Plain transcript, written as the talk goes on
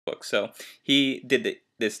book. So he did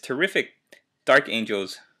this terrific Dark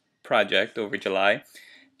Angels project over July,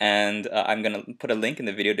 and I'm gonna put a link in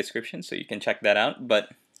the video description so you can check that out. But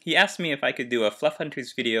he asked me if I could do a Fluff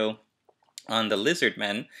Hunters video on the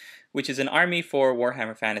Lizardmen, which is an army for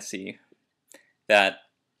Warhammer Fantasy that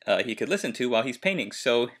he could listen to while he's painting.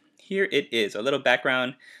 So here it is, a little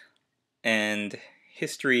background and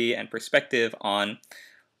history and perspective on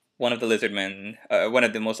one of the Lizardmen, one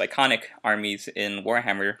of the most iconic armies in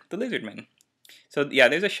Warhammer, the Lizardmen. So yeah,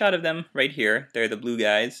 there's a shot of them right here. They're the blue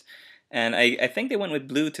guys. And I think they went with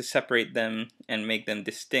blue to separate them and make them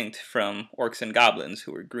distinct from orcs and goblins,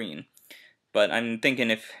 who were green. But I'm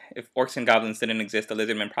thinking if orcs and goblins didn't exist, the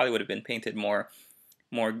Lizardmen probably would have been painted more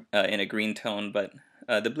in a green tone. But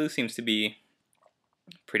the blue seems to be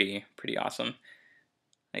pretty awesome,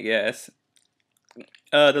 I guess.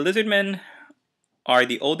 The Lizardmen are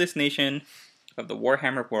the oldest nation of the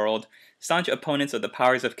Warhammer world. Staunch opponents of the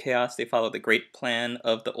powers of chaos, they follow the great plan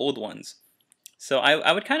of the Old Ones. So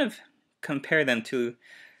I would kind of compare them to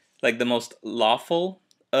like the most lawful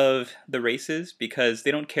of the races, because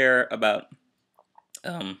they don't care about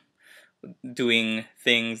doing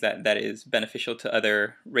things that is beneficial to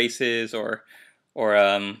other races, or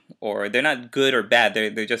they're not good or bad.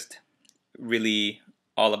 They're just really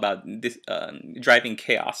all about this, driving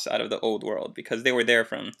chaos out of the old world, because they were there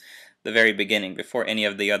from the very beginning, before any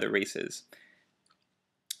of the other races.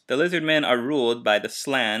 The Lizardmen are ruled by the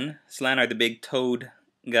Slann. Slann are the big toad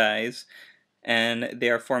guys, and they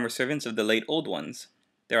are former servants of the late Old Ones.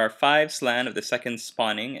 There are 5 Slann of the second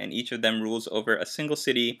spawning, and each of them rules over a single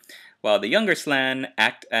city, while the younger Slann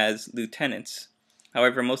act as lieutenants.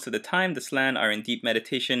 However, most of the time, the Slann are in deep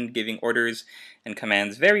meditation, giving orders and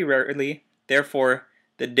commands very rarely. Therefore,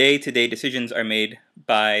 the day-to-day decisions are made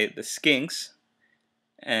by the Skinks,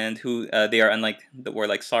 and who they are, unlike the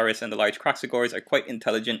warlike Saurus and the large Kroxigors, are quite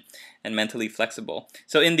intelligent and mentally flexible.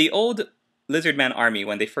 So in the old Lizardman army,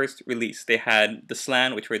 when they first released, they had the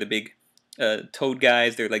Slann, which were the big toad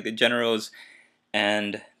guys. They're like the generals,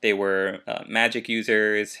 and they were magic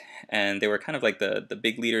users, and they were kind of like the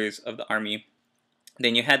big leaders of the army.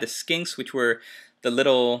 Then you had the Skinks, which were the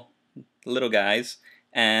little guys,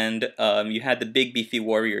 and you had the big beefy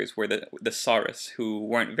warriors, were the Saurus, who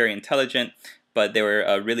weren't very intelligent, but they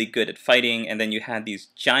were really good at fighting. And then you had these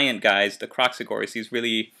giant guys, the Kroxigors, these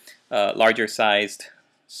really larger sized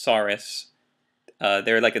Saurus.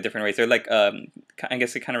 They're like a different race. They're like, I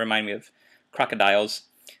guess they kind of remind me of crocodiles,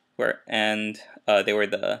 and they were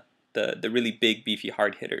the really big, beefy,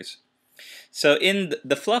 hard hitters. So in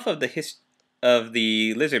the fluff of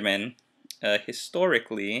the Lizardmen,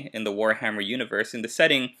 historically in the Warhammer universe, in the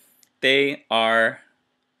setting, they are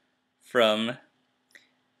from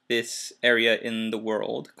this area in the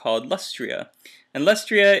world called Lustria. And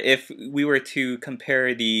Lustria, if we were to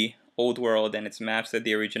compare the old world and its maps that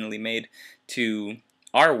they originally made to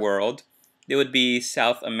our world, it would be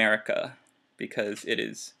South America, because it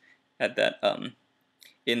is at that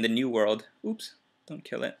in the new world. Oops, don't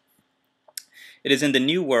kill it. It is in the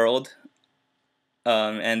new world,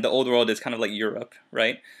 and the old world is kind of like Europe,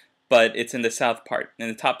 right? But it's in the south part, and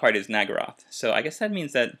the top part is Naggaroth. So I guess that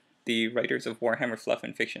means that the writers of Warhammer Fluff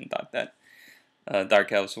and Fiction thought that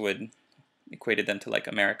Dark Elves would equated them to like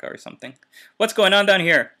America or something. What's going on down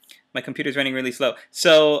here? My computer's running really slow.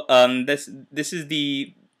 So this is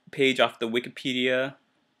the page off the Wikipedia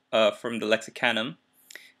from the Lexicanum,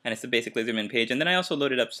 and it's the basic Lizardman page. And then I also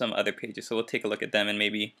loaded up some other pages, so we'll take a look at them, and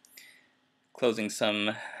maybe closing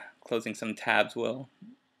some tabs will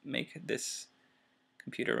make this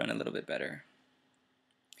computer run a little bit better.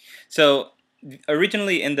 So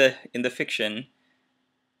originally in the fiction,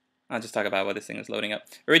 I'll just talk about what this thing is loading up.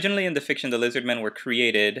 Originally in the fiction, the Lizardmen were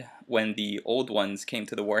created when the Old Ones came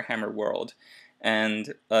to the Warhammer world.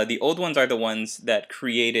 And the Old Ones are the ones that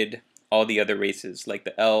created all the other races, like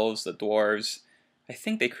the Elves, the Dwarves. I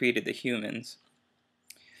think they created the humans.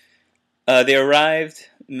 They arrived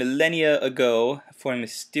millennia ago for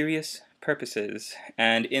mysterious purposes.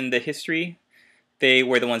 And in the history, they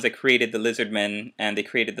were the ones that created the Lizardmen, and they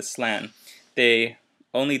created the Slann. They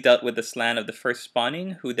only dealt with the Slann of the first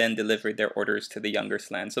spawning, who then delivered their orders to the younger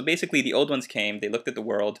Slann. So basically, the Old Ones came, they looked at the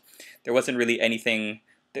world, there wasn't really anything,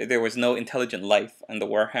 there was no intelligent life in the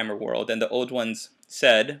Warhammer world, and the Old Ones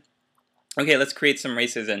said, okay, let's create some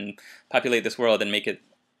races and populate this world and make it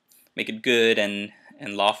good and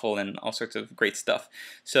lawful and all sorts of great stuff.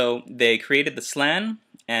 So they created the Slann,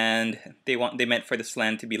 and they meant for the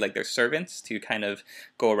Slann to be like their servants, to kind of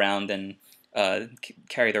go around and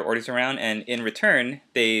carry their orders around, and in return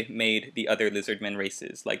they made the other Lizardmen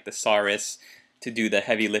races, like the Saurus, to do the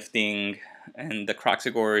heavy lifting, and the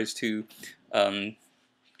Kroxigors to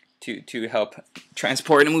to help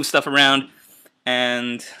transport and move stuff around.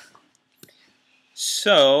 And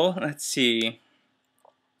so let's see.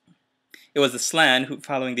 It was the Slan who,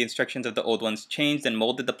 following the instructions of the Old Ones, changed and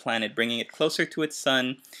molded the planet, bringing it closer to its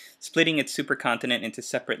sun, splitting its supercontinent into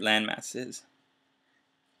separate landmasses.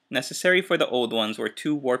 Necessary for the Old Ones were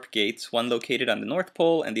 2 warp gates, one located on the North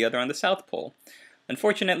Pole and the other on the South Pole.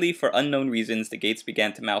 Unfortunately, for unknown reasons, the gates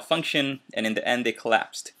began to malfunction, and in the end they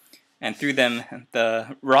collapsed. And through them,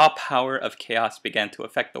 the raw power of chaos began to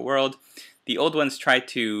affect the world. The Old Ones tried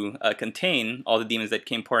to contain all the demons that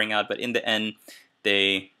came pouring out, but in the end,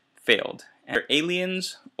 they failed. And they're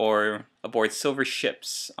aliens or aboard silver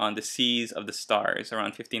ships on the seas of the stars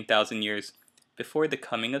around 15,000 years before the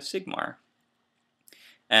coming of Sigmar.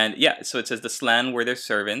 And yeah, so it says the Slan were their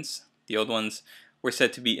servants. The Old Ones were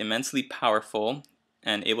said to be immensely powerful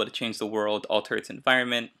and able to change the world, alter its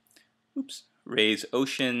environment, raise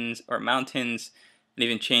oceans or mountains, and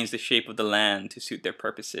even change the shape of the land to suit their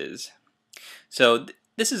purposes. So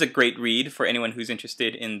this is a great read for anyone who's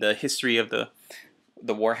interested in the history of the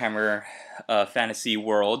Warhammer fantasy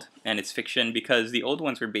world and its fiction, because the Old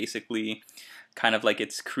Ones were basically kind of like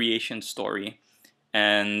its creation story.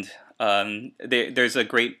 And there's a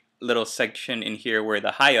great little section in here where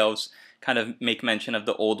the High Elves kind of make mention of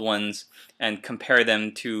the Old Ones and compare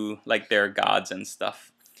them to like their gods and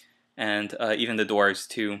stuff. And even the Dwarves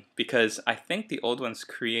too, because I think the Old Ones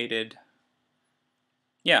created,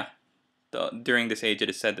 yeah, during this age it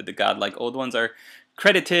is said that the godlike Old Ones are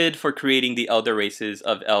credited for creating the elder races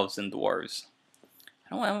of elves and dwarves.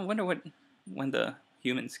 I wonder when the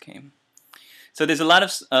humans came. So there's a lot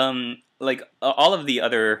of like all of the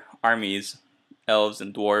other armies, elves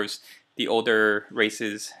and dwarves, the older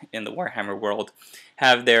races in the Warhammer world,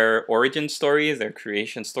 have their origin stories, their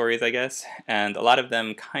creation stories, I guess, and a lot of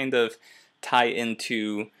them kind of tie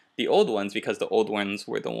into the Old Ones because the Old Ones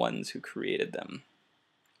were the ones who created them.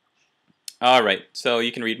 Alright, so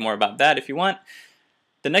you can read more about that if you want.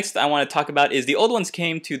 The next I want to talk about is the Old Ones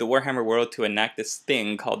came to the Warhammer world to enact this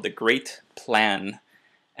thing called the Great Plan.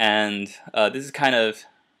 And this is kind of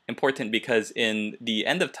important because in the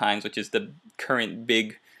End of Times, which is the current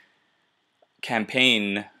big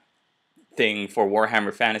campaign thing for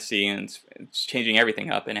Warhammer Fantasy, and it's changing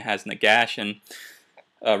everything up, and it has Nagash, and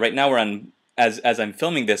right now we're on, as I'm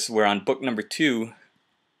filming this, we're on book number 2.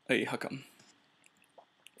 Hey, how come?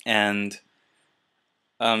 And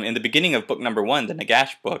in the beginning of book number 1, the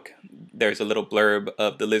Nagash book, there's a little blurb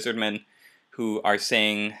of the Lizardmen who are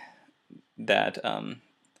saying that,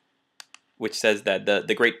 which says that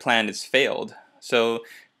the Great Plan is failed. So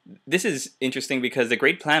this is interesting because the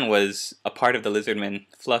Great Plan was a part of the Lizardmen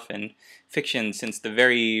fluff and fiction since the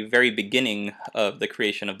very, very beginning of the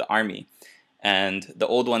creation of the army. And the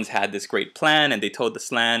Old Ones had this great plan, and they told the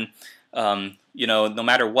Slan, you know, no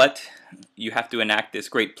matter what, you have to enact this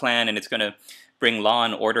great plan, and it's going to bring law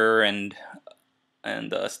and order and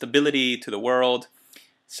stability to the world.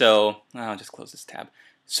 So I'll just close this tab.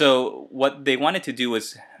 So what they wanted to do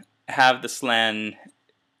was have the Slan,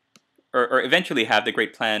 or eventually have the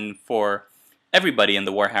Great Plan for everybody in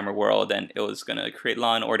the Warhammer world, and it was going to create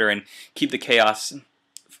law and order and keep the chaos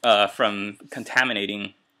from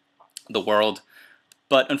contaminating the world.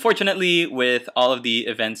 But unfortunately, with all of the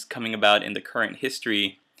events coming about in the current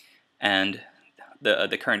history and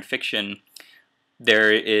the current fiction,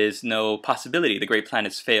 there is no possibility. The Great Plan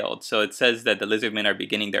has failed. So it says that the Lizardmen are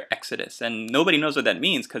beginning their exodus. And nobody knows what that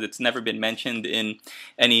means because it's never been mentioned in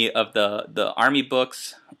any of the army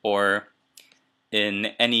books or in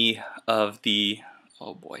any of the...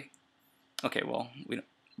 Oh boy. Okay, well, we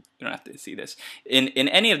don't have to see this. In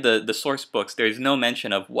any of the source books, there's no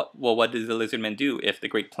mention of what does the Lizardmen do if the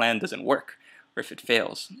Great Plan doesn't work or if it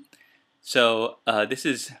fails. So this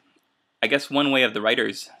is, I guess, one way of the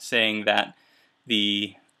writers saying that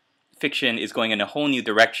the fiction is going in a whole new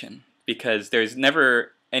direction because there's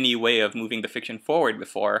never any way of moving the fiction forward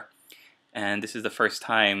before, and this is the first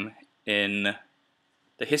time in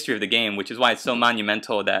the history of the game, which is why it's so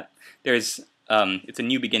monumental that there's it's a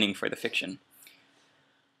new beginning for the fiction.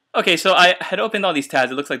 Okay, so I had opened all these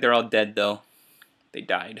tabs. It looks like they're all dead though. They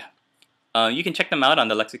died. You can check them out on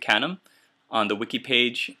the Lexicanum. On the wiki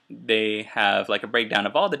page, they have like a breakdown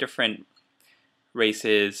of all the different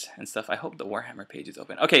races and stuff. I hope the Warhammer page is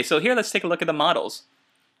open. Okay, so here let's take a look at the models,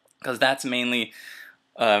 because that's mainly,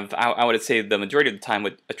 I would say the majority of the time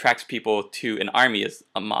what attracts people to an army is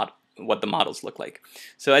a what the models look like.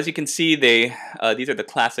 So as you can see, these are the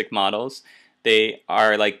classic models. They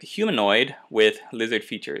are like humanoid with lizard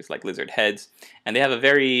features, like lizard heads, and they have a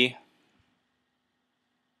very,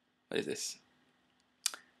 what is this?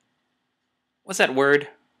 What's that word?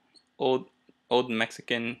 Old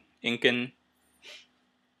Mexican Incan,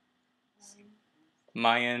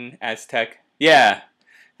 Mayan, Aztec. Yeah,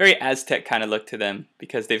 very Aztec kind of look to them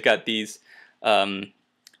because they've got these,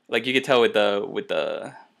 like you could tell with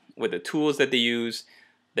the tools that they use,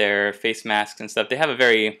 their face masks and stuff. They have a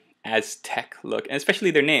very Aztec look, and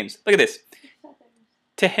especially their names. Look at this,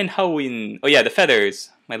 Tehenhawin. Oh yeah, the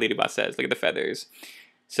feathers. My lady boss says, look at the feathers.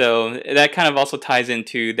 So that kind of also ties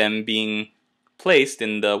into them being placed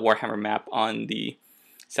in the Warhammer map on the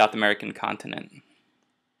South American continent.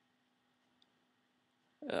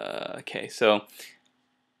 Okay, so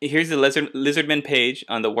here's the Lizardmen page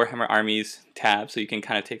on the Warhammer Armies tab, so you can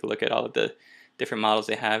kind of take a look at all of the different models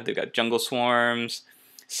they have. They've got Jungle Swarms,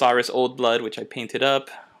 Saurus Old Blood, which I painted up,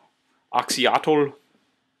 Oxyotl,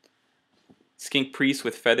 Skink Priest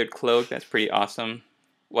with Feathered Cloak, that's pretty awesome.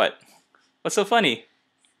 What? What's so funny?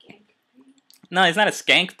 No, it's not a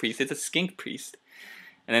Skank Priest, it's a Skink Priest.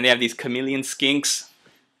 And then they have these chameleon skinks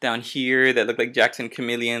down here that look like Jackson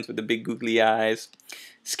chameleons with the big googly eyes.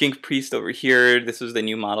 Skink Priest over here, this was the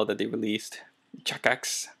new model that they released.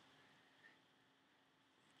 Chakax.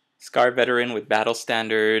 Scar Veteran with Battle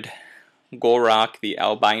Standard. Golrock, the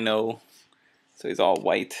albino, so he's all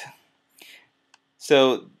white.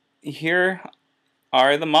 So here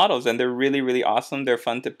are the models, and they're really, really awesome. They're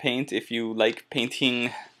fun to paint if you like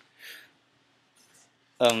painting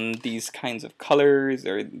these kinds of colors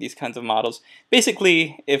or these kinds of models.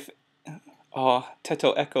 Basically, if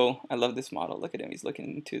Teto Echo, I love this model. Look at him, he's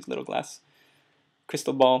looking into his little glass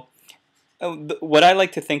crystal ball. What I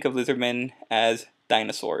like to think of Lizardmen as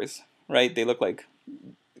dinosaurs, right? They look like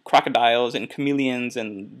crocodiles and chameleons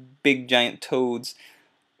and big giant toads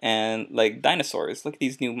and like dinosaurs. Look at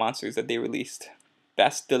these new monsters that they released.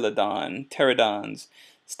 Bastillodon, pterodons,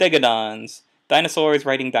 stegodons, dinosaurs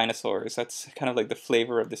riding dinosaurs. That's kind of like the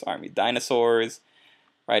flavor of this army. Dinosaurs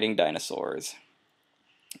riding dinosaurs.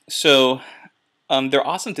 So they're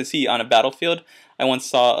awesome to see on a battlefield. I once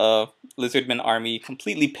saw a Lizardman army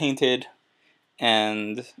completely painted,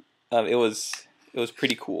 and it was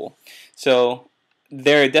pretty cool. So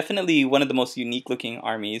they're definitely one of the most unique looking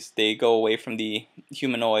armies. They go away from the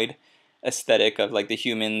humanoid aesthetic of like the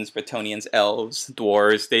humans, Bretonnians, elves,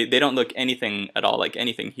 dwarves. They don't look anything at all like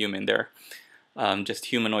anything human. They're just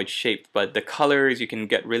humanoid shaped, but the colors, you can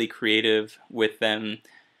get really creative with them,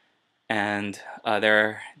 and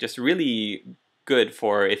they're just really good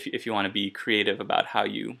for if you want to be creative about how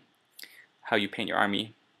you paint your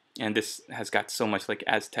army. And this has got so much like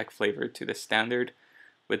Aztec flavor to the standard,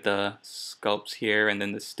 with the sculpts here and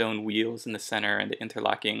then the stone wheels in the center and the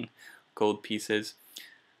interlocking gold pieces.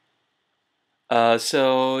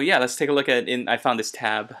 So yeah, let's take a look at, I found this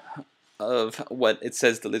tab of what it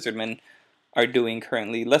says the Lizardmen are doing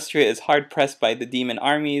currently. Lustria is hard pressed by the demon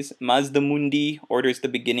armies. Mazdamundi orders the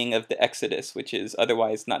beginning of the Exodus, which is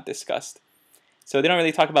otherwise not discussed. So they don't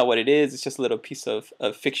really talk about what it is. It's just a little piece of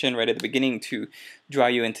fiction right at the beginning to draw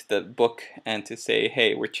you into the book and to say,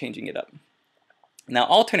 hey, we're changing it up. Now,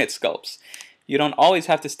 alternate sculpts. You don't always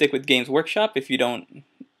have to stick with Games Workshop if you don't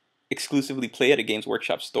exclusively play at a Games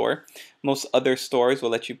Workshop store. Most other stores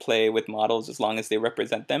will let you play with models as long as they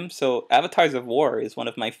represent them. So Avatars of War is one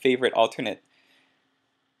of my favorite alternate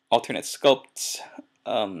sculpts.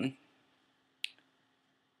 And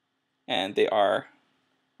they are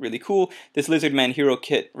really cool. This Lizardman hero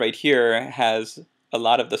kit right here has a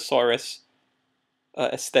lot of the Saurus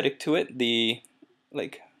aesthetic to it. The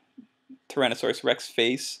like Tyrannosaurus Rex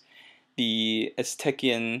face, the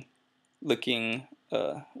Aztecian looking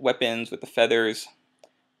weapons with the feathers,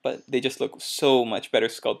 but they just look so much better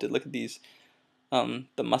sculpted. Look at these,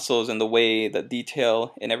 the muscles and the way, the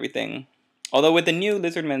detail and everything. Although with the new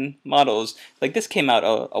Lizardmen models, like this came out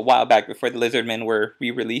a while back before the Lizardmen were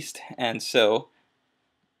re-released, and so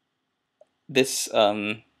this,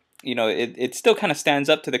 you know, it still kind of stands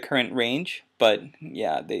up to the current range, but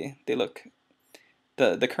yeah, they look,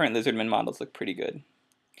 the current Lizardmen models look pretty good.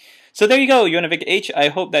 So there you go, Jonavic H. I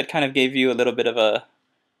hope that kind of gave you a little bit of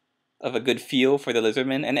a good feel for the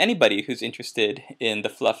Lizardmen, and anybody who's interested in the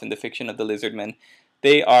fluff and the fiction of the Lizardmen.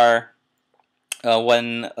 They are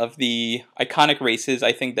one of the iconic races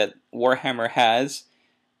I think that Warhammer has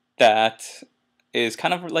that is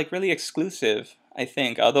kind of like really exclusive, I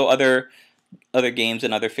think. Although other games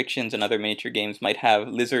and other fictions and other miniature games might have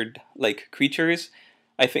lizard-like creatures,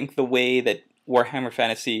 I think the way that Warhammer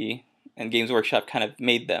Fantasy and Games Workshop kind of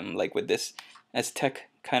made them, like with this Aztec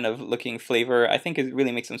kind of looking flavor, I think it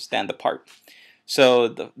really makes them stand apart. So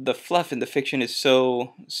the fluff and the fiction is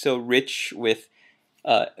so rich with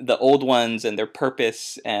the old ones and their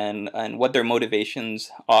purpose and what their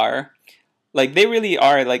motivations are. Like they really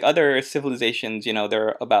are like other civilizations, you know,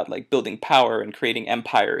 they're about like building power and creating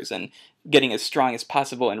empires and getting as strong as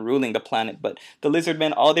possible and ruling the planet. But the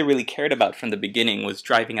Lizardmen, all they really cared about from the beginning was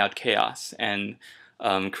driving out chaos and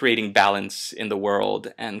creating balance in the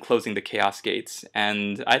world and closing the chaos gates.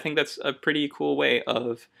 And I think that's a pretty cool way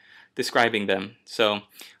of describing them. So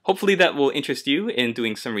hopefully that will interest you in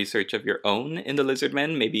doing some research of your own in the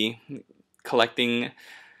Lizardmen, maybe collecting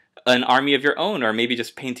an army of your own, or maybe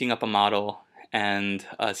just painting up a model and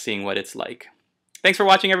seeing what it's like. Thanks for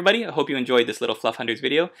watching, everybody. I hope you enjoyed this little Fluff Hunters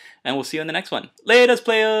video, and we'll see you in the next one. Laters,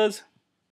 players!